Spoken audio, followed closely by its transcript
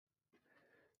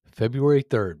February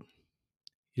 3rd.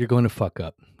 You're going to fuck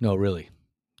up. No, really.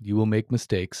 You will make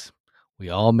mistakes. We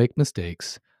all make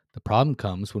mistakes. The problem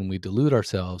comes when we delude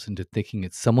ourselves into thinking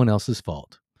it's someone else's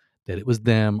fault, that it was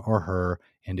them or her,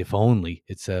 and if only,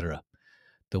 etc.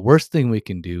 The worst thing we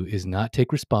can do is not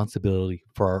take responsibility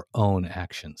for our own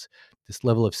actions. This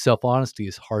level of self-honesty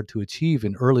is hard to achieve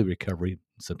in early recovery,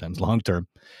 sometimes long-term,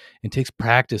 and takes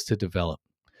practice to develop.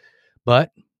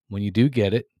 But when you do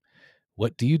get it,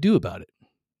 what do you do about it?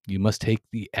 You must take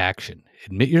the action.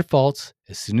 Admit your faults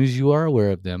as soon as you are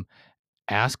aware of them.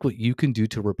 Ask what you can do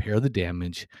to repair the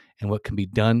damage and what can be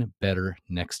done better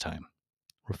next time.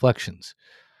 Reflections.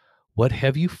 What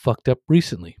have you fucked up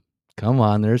recently? Come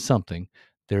on, there's something.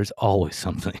 There's always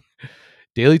something.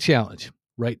 Daily challenge.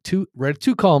 Write a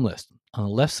 2-column list. On the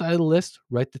left side of the list,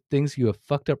 write the things you have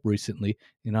fucked up recently,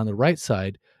 and on the right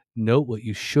side, note what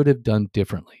you should have done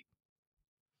differently.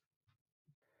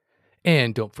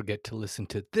 And don't forget to listen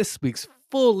to this week's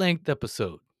full-length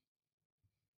episode.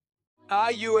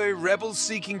 Are you a rebel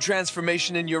seeking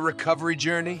transformation in your recovery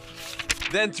journey?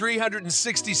 Then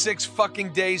 366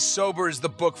 fucking days sober is the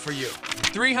book for you.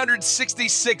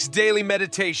 366 daily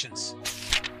meditations.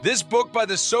 This book by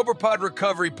the SoberPod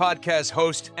Recovery podcast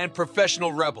host and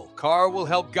professional rebel, Carl, will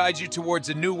help guide you towards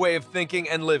a new way of thinking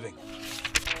and living.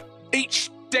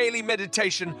 Each daily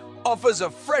meditation offers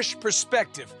a fresh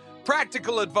perspective,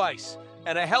 practical advice,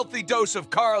 and a healthy dose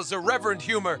of Carl's irreverent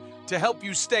humor to help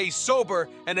you stay sober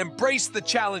and embrace the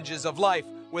challenges of life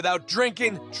without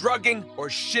drinking, drugging, or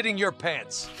shitting your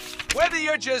pants. Whether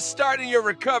you're just starting your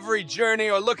recovery journey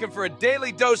or looking for a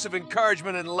daily dose of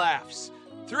encouragement and laughs,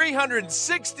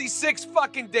 366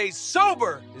 fucking days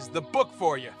sober is the book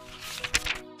for you.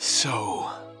 So,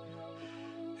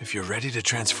 if you're ready to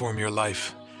transform your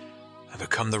life and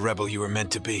become the rebel you were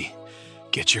meant to be,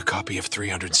 get your copy of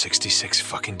 366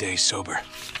 fucking days sober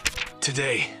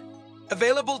today.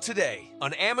 Available today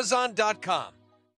on Amazon.com.